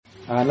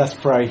And let's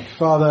pray.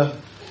 Father,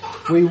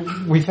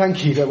 we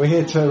thank you that we're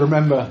here to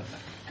remember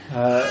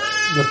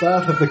the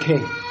birth of the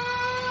King.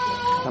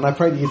 And I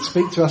pray that you'd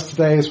speak to us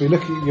today as we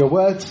look at your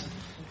words,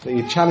 that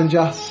you'd challenge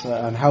us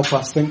and help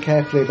us think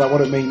carefully about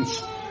what it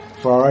means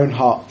for our own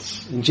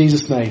hearts. In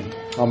Jesus' name,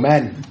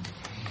 amen.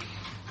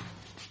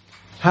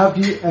 Have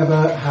you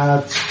ever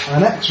had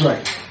an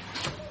x-ray?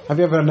 Have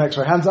you ever had an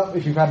x-ray? Hands up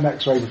if you've had an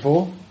x-ray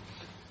before.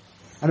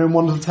 Anyone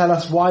wanted to tell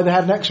us why they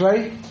had an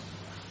x-ray?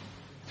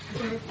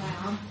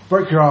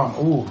 Broke your arm.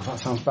 Oh, that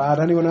sounds bad.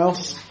 Anyone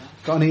else?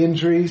 Got any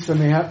injuries? Broken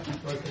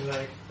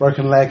leg.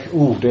 Broken leg.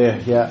 Oh dear,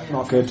 yeah,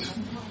 not good.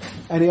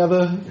 Any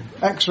other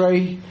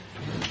x-ray?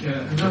 Yeah,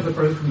 another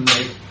broken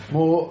leg.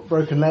 More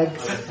broken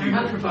legs?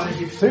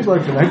 Two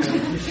broken legs?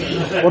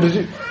 What did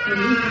you...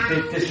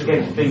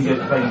 Dislocated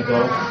finger playing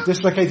golf.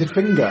 Dislocated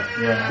finger?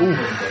 Yeah. Ooh.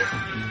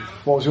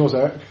 What was yours,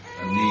 Eric?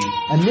 A knee.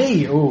 A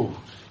knee? Ooh.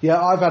 Yeah,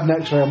 I've had an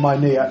x-ray on my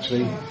knee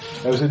actually.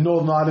 It was in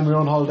Northern Ireland, we were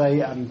on holiday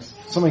and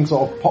something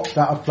sort of popped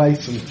out of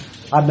place and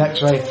had an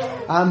x-ray.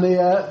 And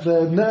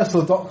the nurse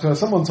or the doctor,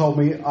 someone told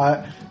me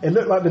it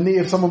looked like the knee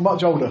of someone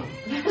much older.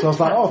 So I was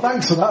like, oh,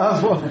 thanks for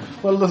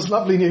that. Well, that's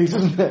lovely news,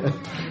 isn't it?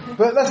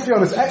 But let's be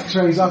honest,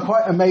 x-rays are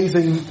quite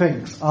amazing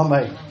things, aren't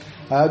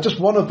they? Just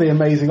one of the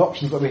amazing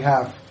options that we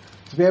have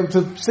to be able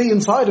to see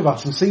inside of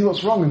us and see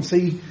what's wrong and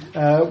see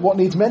what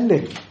needs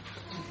mending.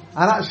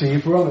 And actually,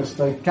 if we're honest,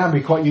 they can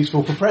be quite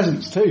useful for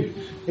presents too.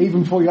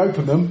 Even before you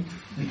open them,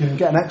 you can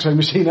get an x-ray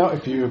machine out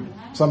if you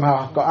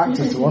somehow have got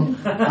access to one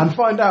and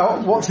find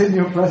out what's in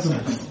your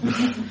present.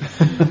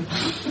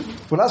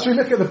 Well, as we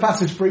look at the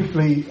passage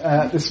briefly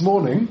this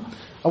morning,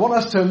 I want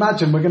us to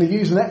imagine we're going to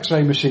use an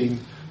x-ray machine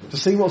to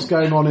see what's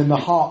going on in the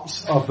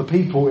hearts of the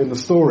people in the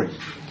story.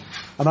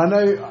 And I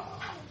know,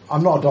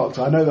 I'm not a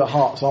doctor, I know that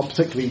hearts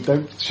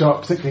don't show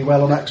up particularly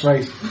well on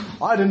x-rays.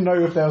 I didn't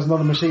know if there was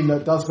another machine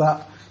that does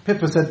that.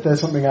 Pippa said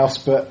there's something else,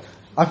 but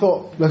I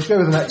thought, let's go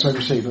with an x-ray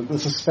machine.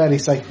 That's a fairly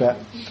safe bet.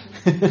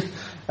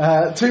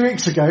 2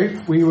 weeks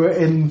ago, we were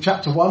in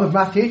chapter 1 of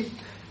Matthew,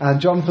 and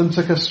Jonathan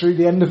took us through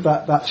the end of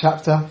that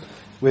chapter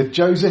with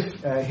Joseph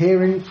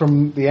hearing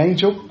from the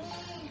angel,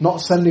 not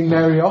sending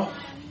Mary off.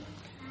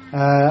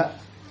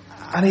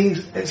 And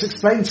it's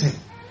explained to him,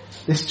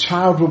 this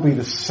child will be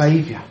the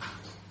Saviour.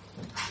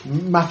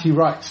 Matthew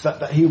writes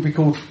that he will be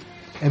called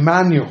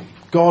Emmanuel,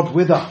 God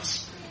with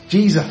us,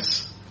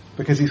 Jesus,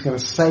 because he's going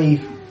to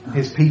save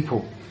his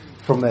people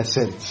from their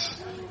sins.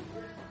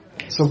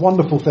 It's a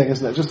wonderful thing,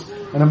 isn't it? Just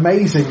an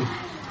amazing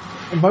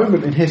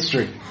moment in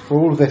history for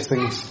all of this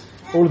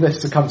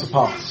to come to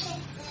pass.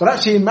 But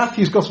actually in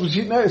Matthew's Gospel,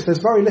 you notice there's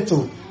very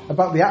little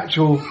about the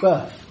actual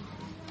birth.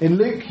 In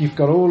Luke, you've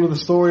got all of the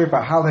story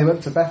about how they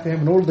went to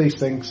Bethlehem and all of these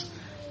things.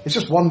 It's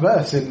just one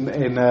verse in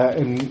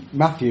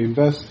Matthew. In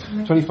verse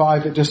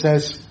 25, it just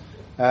says,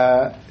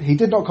 he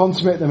did not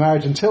consummate the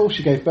marriage until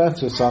she gave birth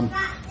to a son,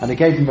 and he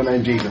gave him the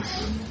name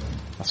Jesus.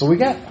 That's all we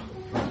get.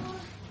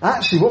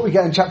 Actually, what we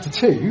get in chapter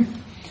 2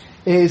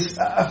 is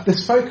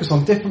this focus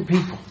on different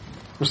people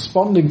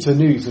responding to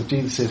news of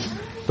Jesus'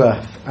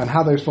 birth and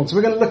how they respond. So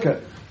we're going to look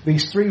at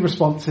these three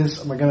responses,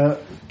 and we're going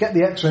to get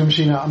the x-ray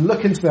machine out and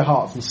look into their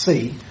hearts and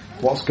see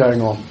what's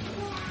going on.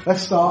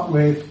 Let's start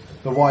with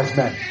the wise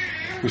men.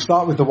 We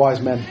start with the wise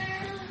men.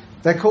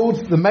 They're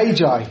called the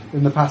Magi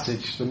in the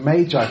passage. The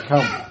Magi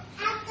come.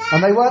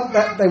 And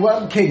they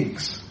weren't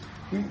kings.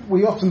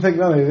 We often think,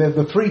 no, they're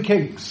the three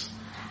kings.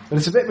 But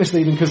it's a bit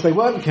misleading because they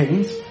weren't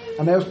kings,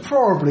 and there was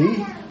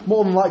probably,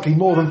 more than likely,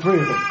 more than three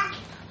of them.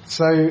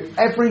 So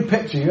every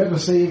picture you ever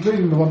see,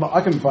 including the one that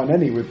I couldn't find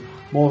any with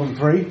more than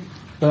three,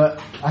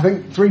 but I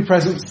think three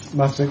presents,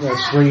 I think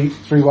there's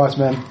three wise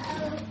men.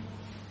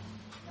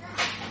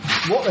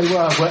 What they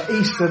were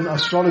Eastern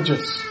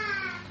astrologers.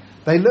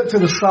 They looked to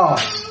the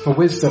stars for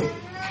wisdom.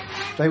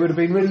 They would have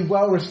been really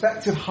well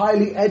respected,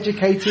 highly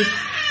educated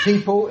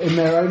people in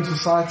their own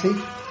society.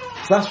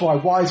 So that's why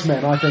wise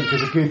men, I think,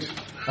 is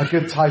a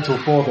good title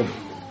for them.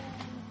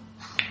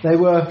 They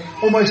were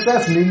almost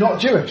certainly not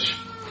Jewish.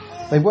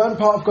 They weren't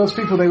part of God's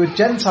people. They were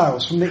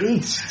Gentiles from the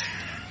East.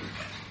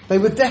 They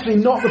were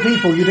definitely not the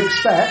people you'd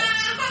expect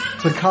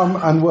to come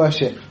and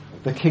worship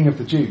the King of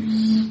the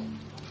Jews.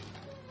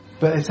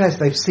 But it says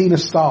they've seen a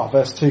star,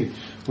 verse 2.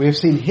 We have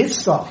seen his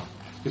star,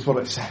 is what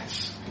it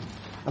says.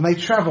 And they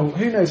travel,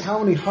 who knows how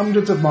many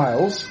hundreds of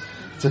miles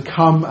to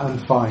come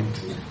and find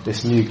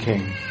this new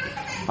king.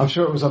 I'm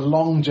sure it was a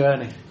long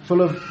journey,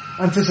 full of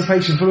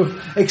anticipation, full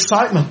of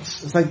excitement,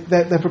 as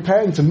they're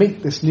preparing to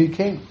meet this new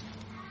king.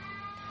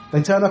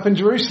 They turn up in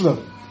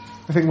Jerusalem.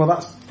 I think, well,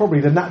 that's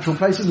probably the natural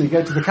place, isn't it? You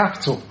go to the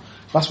capital.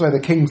 That's where the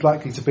king's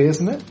likely to be,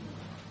 isn't it?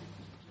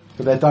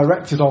 But they're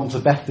directed on to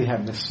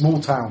Bethlehem, this small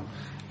town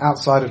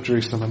outside of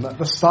Jerusalem, and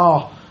the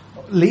star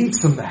leads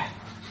them there.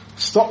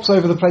 Stops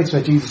over the place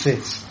where Jesus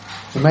is.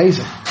 It's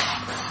amazing.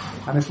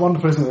 And it's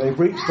wonderful, isn't it? They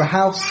reach the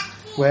house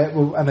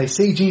and they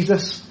see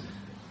Jesus.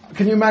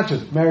 Can you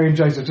imagine Mary and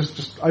Joseph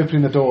just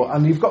opening the door,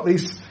 and you've got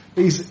these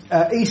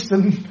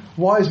Eastern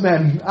wise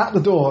men at the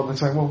door, and they're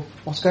saying, well,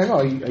 what's going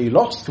on? Are you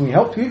lost? Can we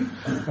help you?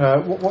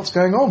 What's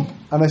going on?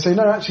 And they say,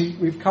 no, actually,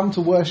 we've come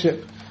to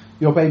worship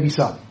your baby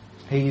son.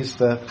 He's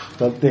the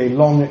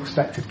long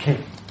expected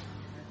king.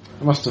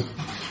 It must have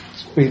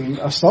been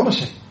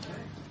astonishing.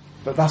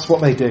 But that's what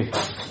they do.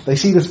 They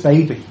see this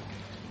baby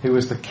who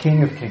is the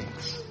King of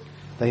Kings.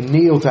 They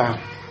kneel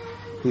down.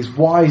 These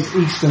wise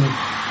Eastern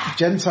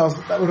Gentiles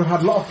that would have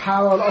had a lot of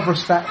power, a lot of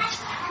respect.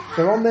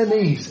 They're on their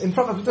knees in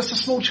front of just a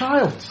small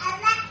child,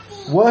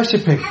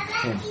 worshipping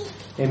him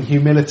in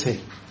humility.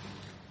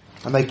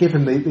 And they give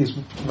him these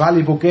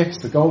valuable gifts,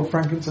 the gold,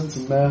 frankincense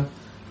and myrrh,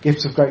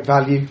 gifts of great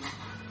value.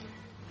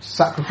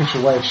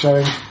 Sacrificial way of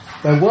showing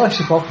their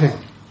worship of him.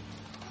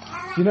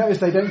 You notice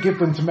they don't give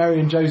them to Mary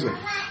and Joseph.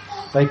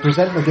 They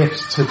present the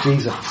gifts to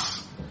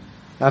Jesus.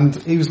 And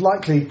he was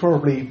likely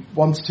probably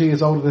 1 to 2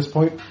 years old at this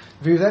point.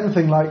 If he was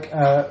anything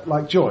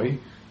like Joy,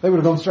 they would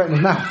have gone straight in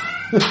his mouth.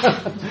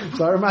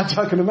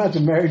 So I can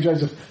imagine Mary and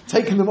Joseph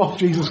taking them off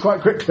Jesus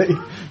quite quickly,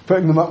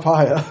 putting them up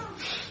higher.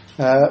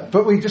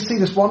 But we just see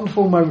this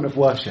wonderful moment of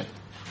worship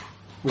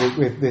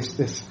with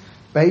this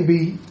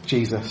baby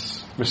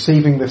Jesus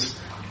receiving this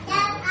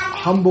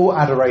humble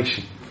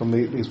adoration from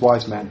these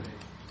wise men.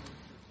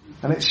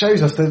 And it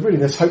shows us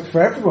there's hope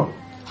for everyone.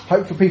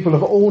 Hope for people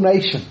of all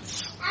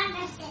nations.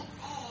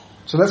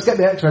 So let's get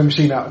the X-ray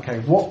machine out. Okay,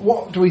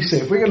 what do we see?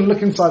 If we're going to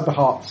look inside the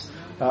hearts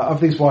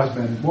of these wise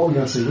men, what are we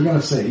going to see? We're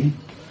going to see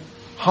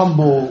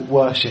humble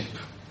worship.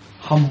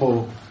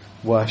 Humble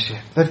worship.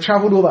 They've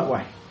travelled all that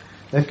way.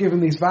 They've given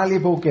these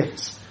valuable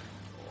gifts,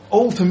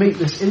 all to meet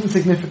this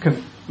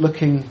insignificant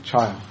looking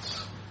child.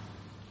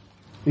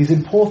 These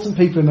important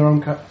people in their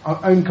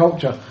own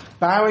culture,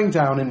 bowing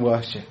down in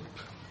worship.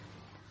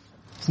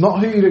 It's not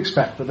who you'd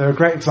expect, but they're a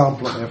great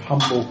example of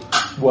humble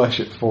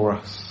worship for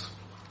us.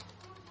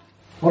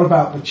 What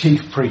about the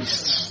chief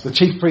priests? The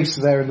chief priests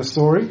are there in the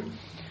story.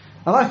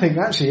 And I think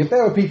actually, if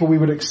there were people we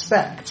would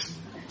expect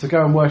to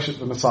go and worship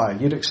the Messiah,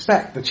 you'd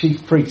expect the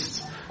chief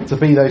priests to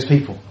be those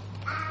people.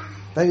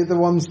 They're the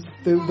ones,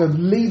 the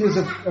leaders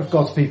of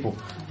God's people,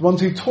 the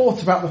ones who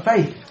taught about the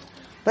faith.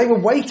 They were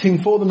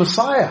waiting for the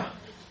Messiah.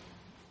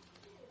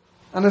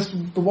 And as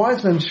the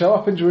wise men show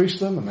up in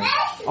Jerusalem and they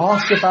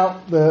ask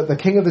about the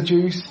King of the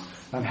Jews,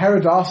 and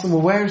Herod asks them,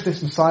 well, where is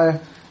this Messiah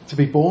to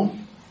be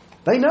born?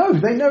 They know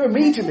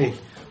immediately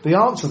the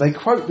answer. They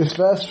quote this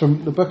verse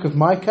from the book of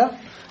Micah,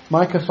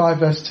 Micah 5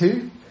 verse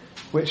 2,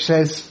 which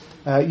says,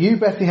 you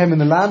Bethlehem in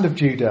the land of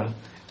Judah,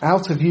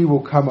 out of you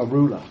will come a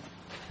ruler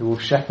who will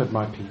shepherd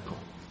my people.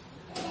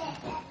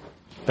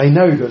 They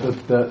know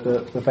that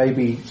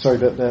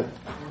the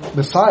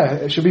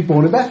Messiah should be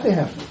born in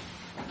Bethlehem.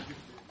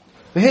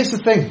 But here's the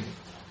thing.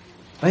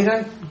 They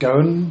don't go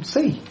and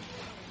see.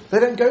 They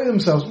don't go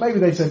themselves. Maybe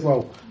they said,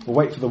 well, we'll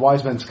wait for the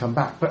wise men to come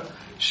back. But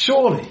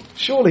surely,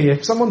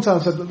 if someone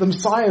tells us that the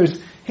Messiah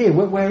is here,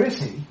 where is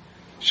he?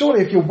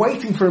 Surely if you're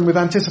waiting for him with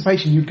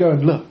anticipation, you'd go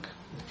and look.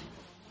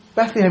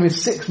 Bethlehem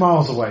is 6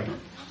 miles away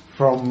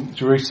from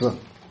Jerusalem.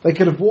 They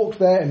could have walked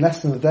there in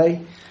less than a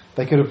day.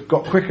 They could have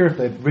got quicker if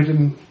they'd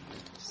ridden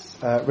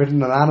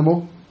an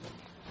animal.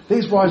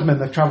 These wise men,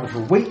 they've travelled for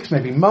weeks,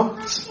 maybe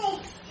months.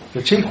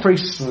 The chief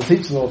priests and the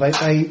teachers of the law,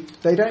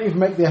 they don't even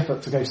make the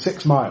effort to go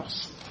 6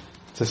 miles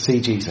to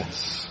see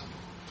Jesus.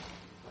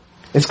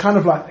 It's kind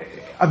of like,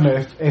 I don't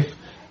know, if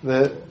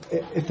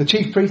the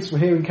chief priests were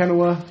here in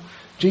Kenilworth,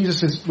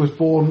 Jesus was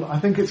born, I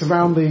think it's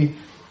around the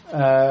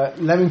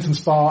Leamington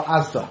Spa,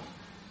 Asda.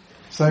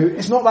 So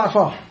it's not that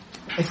far.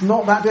 It's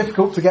not that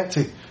difficult to get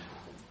to.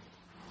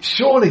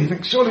 Surely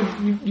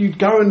you'd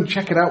go and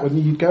check it out,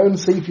 wouldn't you? You'd go and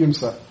see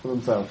for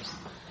themselves.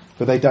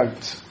 But they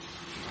don't.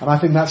 And I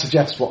think that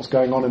suggests what's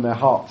going on in their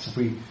hearts. If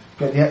we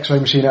get the X-ray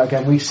machine out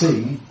again, we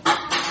see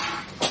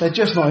they're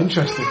just not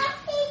interested.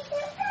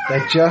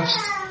 They're just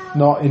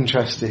not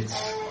interested.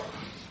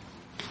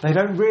 They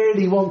don't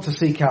really want to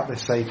seek out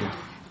this Saviour.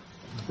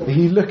 If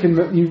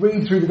you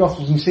read through the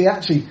Gospels and see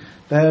actually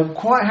they're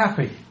quite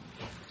happy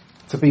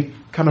to be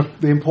kind of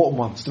the important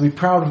ones, to be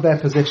proud of their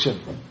position.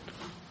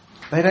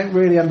 They don't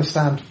really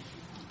understand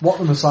what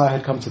the Messiah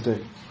had come to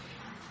do.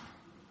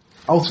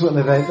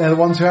 Ultimately, they're the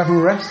ones who have him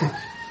arrested,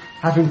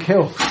 have him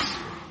killed.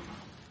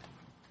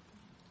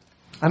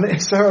 And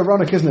it's so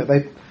ironic, isn't it?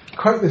 They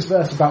quote this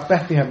verse about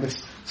Bethlehem,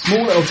 this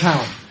small little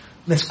town,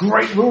 this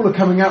great ruler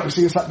coming out. You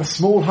see, it's like the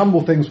small,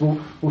 humble things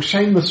will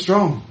shame the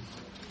strong.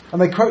 And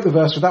they quote the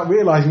verse without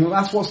realising that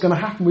that's what's going to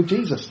happen with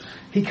Jesus.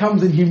 He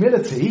comes in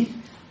humility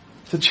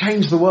to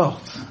change the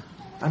world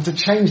and to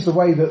change the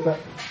way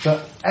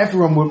that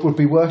everyone would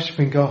be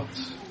worshipping God.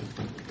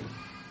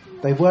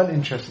 They weren't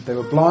interested. They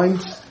were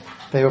blind.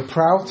 They were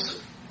proud.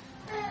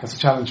 That's a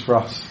challenge for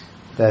us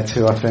there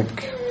too, I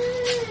think.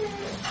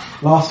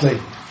 Lastly,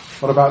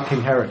 what about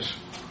King Herod?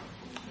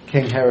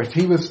 King Herod.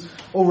 He was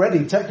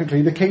already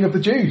technically the king of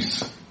the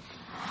Jews.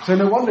 So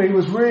no wonder he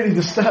was really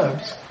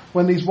disturbed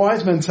when these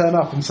wise men turn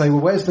up and say, well,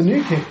 where's the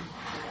new king?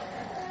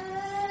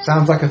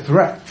 Sounds like a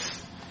threat.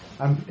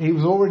 And he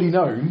was already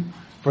known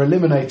for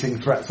eliminating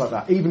threats like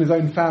that, even his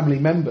own family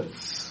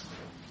members.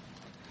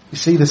 You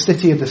see, the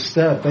city are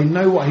disturbed. They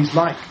know what he's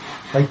like.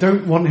 They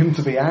don't want him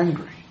to be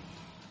angry.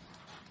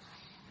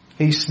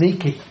 He's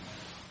sneaky.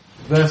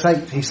 Verse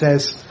 8, he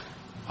says,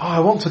 I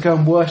want to go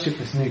and worship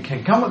this new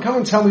king. Come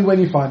and tell me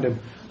when you find him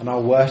and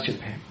I'll worship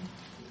him.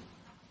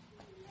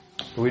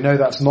 But we know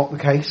that's not the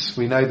case.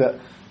 We know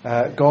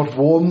that God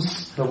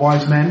warns the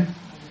wise men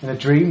in a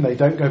dream. They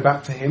don't go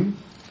back to him.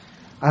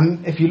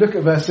 And if you look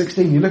at verse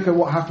 16, you look at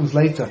what happens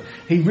later.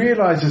 He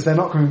realizes they're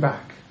not coming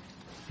back.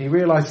 He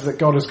realizes that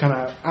God has kind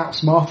of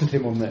outsmarted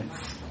him on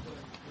this.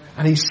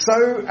 And he's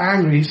so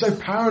angry, he's so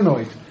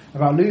paranoid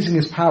about losing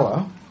his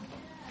power.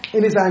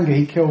 In his anger,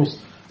 he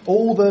kills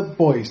all the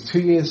boys 2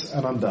 years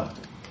and under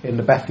in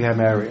the Bethlehem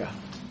area.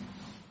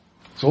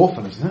 It's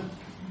awful, isn't it?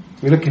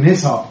 We look in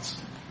his heart,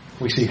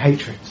 we see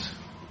hatred.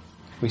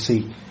 We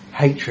see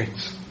hatred.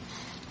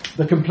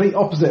 The complete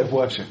opposite of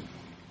worship.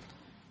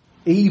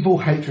 Evil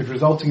hatred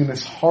resulting in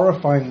this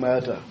horrifying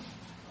murder.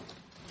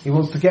 He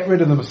wants to get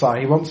rid of the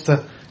Messiah.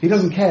 He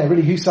doesn't care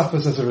really who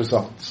suffers as a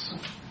result.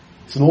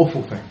 It's an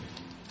awful thing.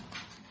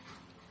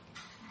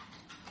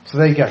 So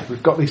there you go.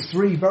 We've got these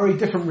three very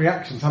different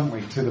reactions, haven't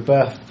we, to the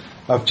birth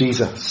of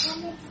Jesus.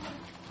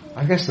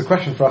 I guess the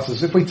question for us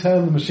is, if we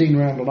turn the machine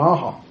around on our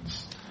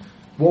hearts,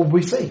 what would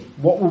we see?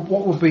 What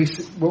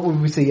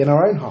would we see in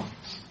our own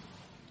hearts?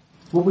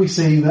 Would we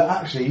see that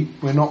actually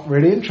we're not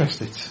really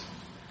interested?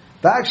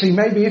 That actually,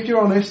 maybe if you're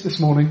honest this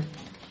morning,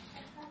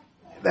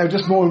 there are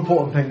just more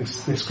important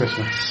things this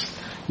Christmas.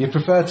 You'd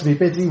prefer to be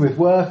busy with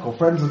work or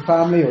friends and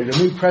family or your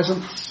new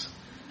presents.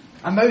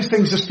 And those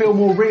things just feel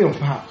more real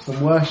perhaps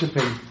than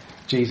worshipping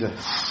Jesus.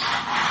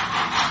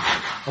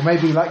 Or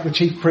maybe like the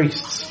chief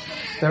priests,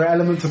 there are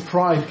elements of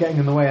pride getting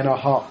in the way in our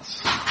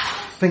hearts.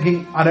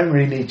 Thinking, I don't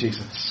really need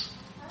Jesus.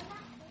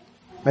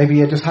 Maybe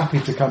you're just happy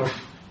to kind of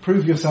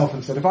prove yourself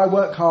and say, if I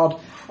work hard,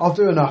 I'll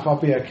do enough, I'll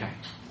be okay.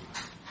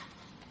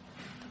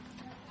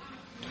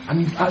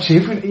 And actually,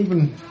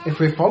 if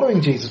we're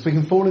following Jesus, we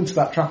can fall into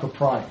that trap of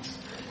pride.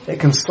 It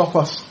can stop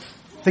us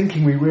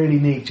thinking we really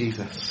need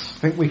Jesus.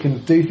 Think we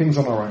can do things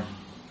on our own.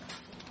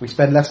 We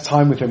spend less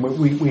time with him.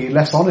 We're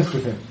less honest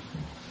with him.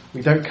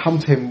 We don't come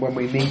to him when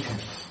we need him.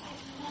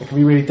 It can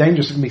be really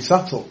dangerous. It can be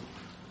subtle.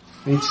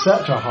 We need to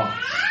search our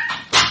hearts.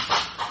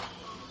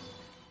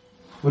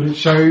 Would it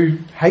show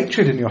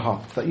hatred in your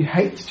heart, that you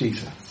hate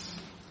Jesus?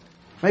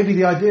 Maybe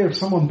the idea of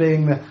someone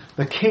being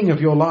the king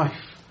of your life,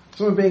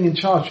 someone being in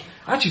charge,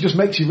 actually just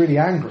makes you really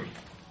angry.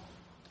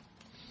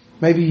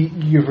 Maybe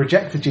you've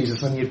rejected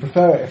Jesus and you'd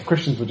prefer it if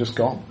Christians were just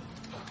gone.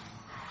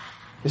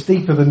 It's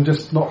deeper than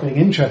just not being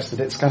interested.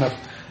 It's kind of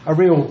a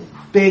real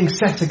being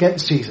set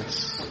against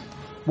Jesus.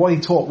 What he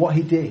taught, what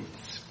he did.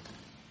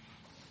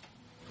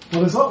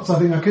 Well, there's lots I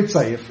think I could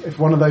say if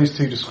one of those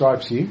two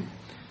describes you.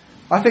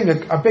 I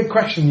think a big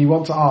question you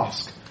want to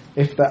ask,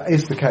 if that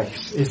is the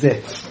case, is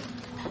this.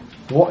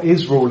 What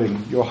is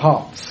ruling your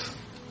heart?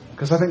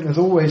 Because I think there's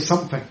always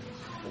something.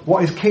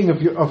 What is king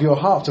of your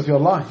heart, of your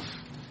life?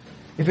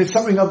 If it's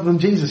something other than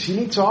Jesus, you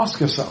need to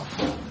ask yourself,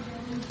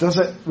 does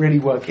it really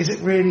work? Is it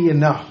really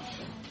enough?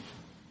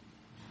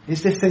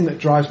 Is this thing that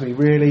drives me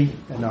really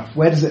enough?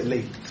 Where does it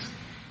lead?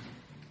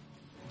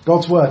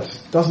 God's word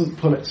doesn't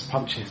pull its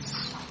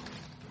punches.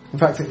 In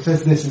fact, it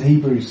says this in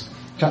Hebrews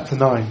chapter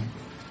 9.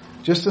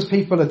 Just as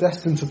people are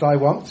destined to die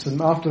once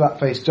and after that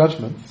face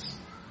judgments,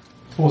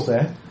 pause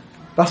there,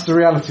 that's the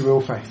reality we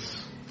all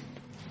face.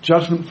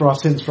 Judgment for our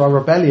sins, for our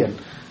rebellion,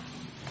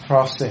 for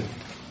our sin.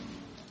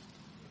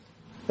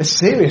 It's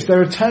serious. There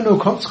are eternal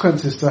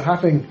consequences to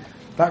having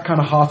that kind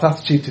of heart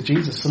attitude to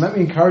Jesus. So let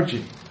me encourage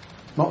you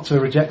not to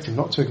reject him,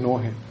 not to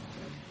ignore him.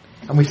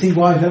 And we see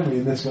why, don't we,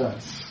 in this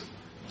verse.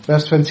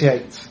 Verse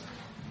 28.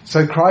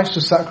 So Christ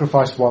was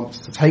sacrificed once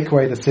to take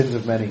away the sins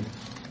of many.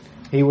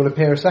 He will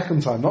appear a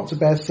second time, not to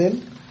bear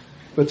sin,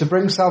 but to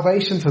bring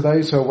salvation to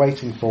those who are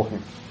waiting for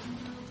him.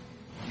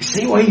 You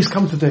see what he's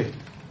come to do?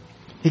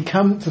 He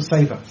came to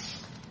save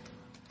us.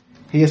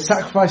 He has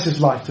sacrificed his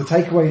life to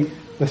take away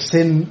the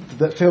sin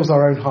that fills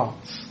our own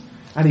hearts.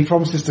 And he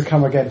promises to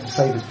come again to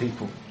save his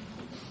people.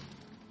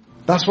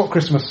 That's what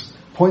Christmas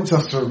points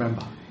us to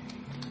remember.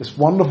 This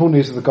wonderful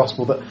news of the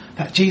gospel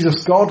that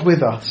Jesus, God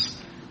with us,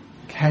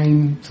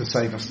 came to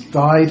save us,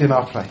 died in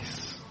our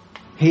place.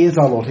 He is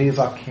our Lord, he is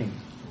our King.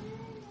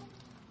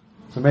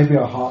 So maybe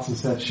our hearts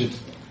instead should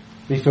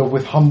be filled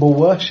with humble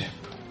worship.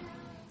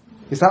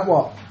 Is that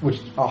what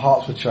our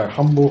hearts would show?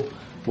 Humble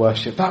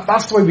worship.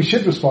 That's the way we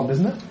should respond,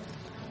 isn't it?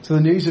 To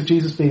the news of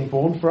Jesus being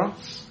born for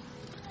us.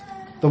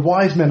 The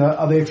wise men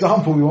are the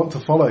example we want to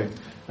follow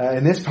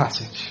in this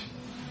passage.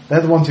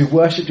 They're the ones who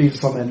worship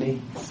Jesus on their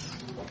knees.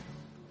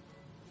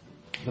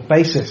 The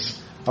basis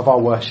of our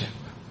worship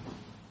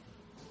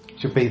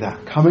should be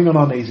that. Coming on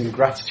our knees in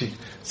gratitude.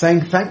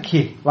 Saying thank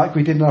you, like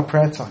we did in our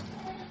prayer time.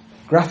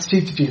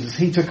 Gratitude to Jesus.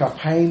 He took our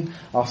pain,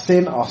 our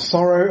sin, our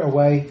sorrow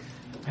away,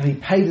 and he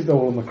paid it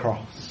all on the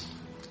cross.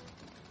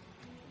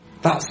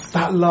 That's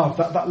that love,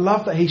 that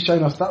love that he's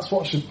shown us, that's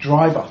what should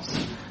drive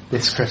us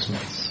this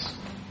Christmas.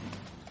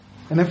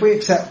 And if we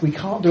accept we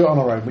can't do it on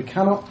our own, we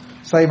cannot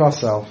save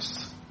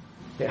ourselves,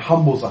 it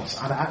humbles us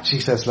and it actually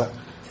says, look,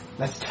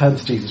 let's turn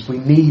to Jesus. We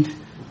need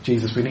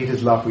Jesus, we need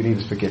his love, we need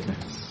his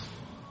forgiveness.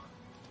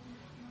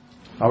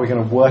 Are we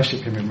going to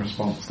worship him in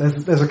response?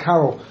 There's a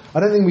carol, I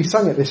don't think we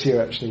sung it this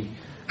year actually,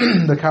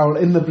 the carol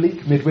In the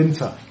Bleak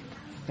Midwinter.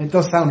 It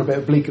does sound a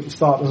bit bleak at the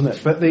start, doesn't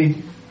it? But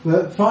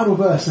the final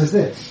verse says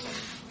this: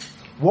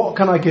 what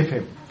can I give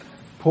him,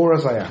 poor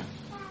as I am?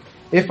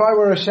 If I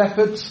were a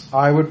shepherd,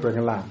 I would bring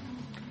a lamb.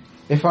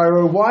 If I were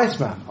a wise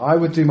man, I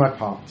would do my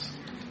part.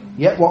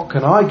 Yet what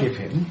can I give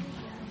him?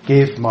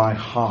 Give my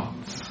heart.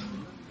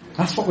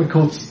 That's what we're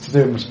called to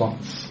do in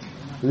response.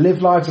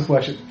 Live lives of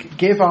worship.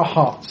 Give our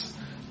hearts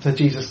to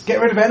Jesus.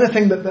 Get rid of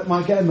anything that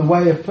might get in the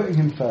way of putting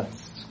him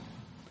first.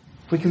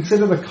 If we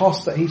consider the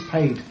cost that he's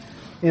paid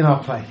in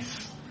our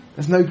place,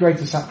 there's no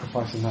greater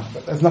sacrifice than that.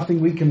 But there's nothing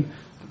we can,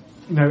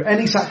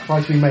 any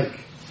sacrifice we make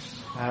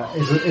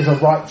is a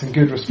right and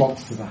good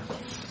response to that.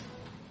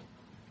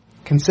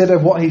 Consider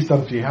what he's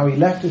done for you, how he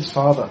left his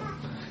father,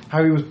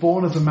 how he was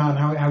born as a man,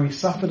 how he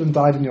suffered and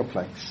died in your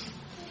place.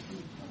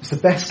 It's the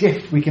best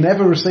gift we can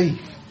ever receive.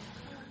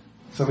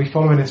 So we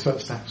follow in his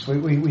footsteps.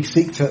 We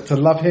seek to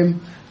love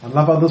him and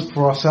love others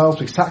for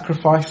ourselves. We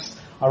sacrifice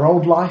our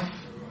old life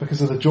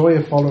because of the joy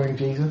of following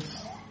Jesus.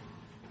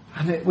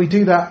 And we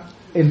do that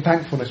in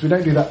thankfulness. We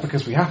don't do that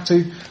because we have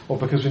to or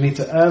because we need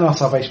to earn our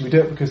salvation. We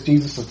do it because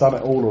Jesus has done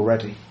it all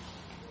already.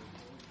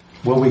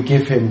 Will we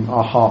give him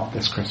our heart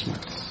this Christmas?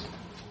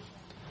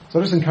 So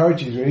I just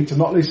encourage you really to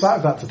not lose sight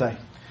of that today.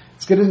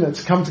 It's good, isn't it,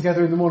 to come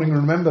together in the morning and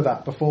remember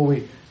that before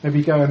we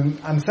maybe go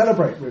and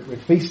celebrate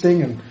with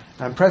feasting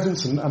and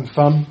presents and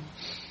fun.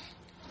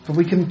 But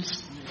we can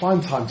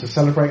find time to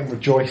celebrate and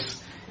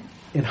rejoice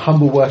in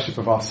humble worship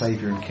of our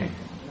Saviour and King.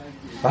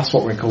 That's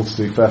what we're called to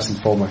do first and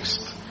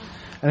foremost.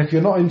 And if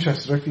you're not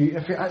interested, or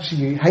if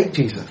you hate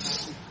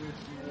Jesus,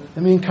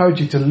 let me encourage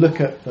you to look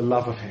at the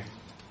love of him,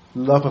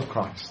 love of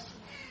Christ.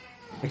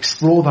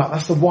 Explore that.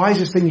 That's the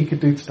wisest thing you could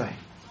do today.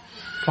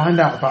 Find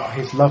out about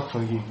his love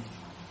for you.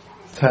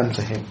 Turn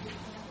to him.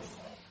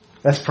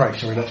 Let's pray,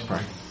 shall we? Let's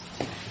pray.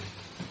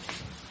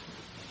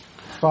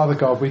 Father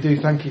God, we do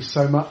thank you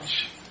so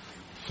much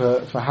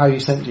for how you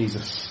sent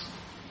Jesus.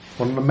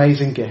 What an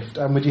amazing gift.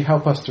 And would you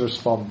help us to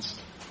respond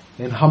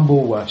in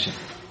humble worship?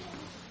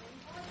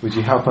 Would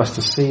you help us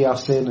to see our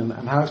sin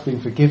and how it's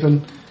been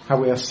forgiven,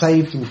 how we are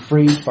saved and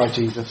freed by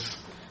Jesus.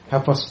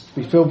 Help us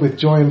be filled with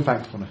joy and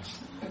thankfulness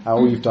at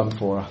all you've done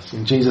for us.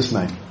 In Jesus'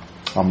 name,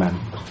 amen.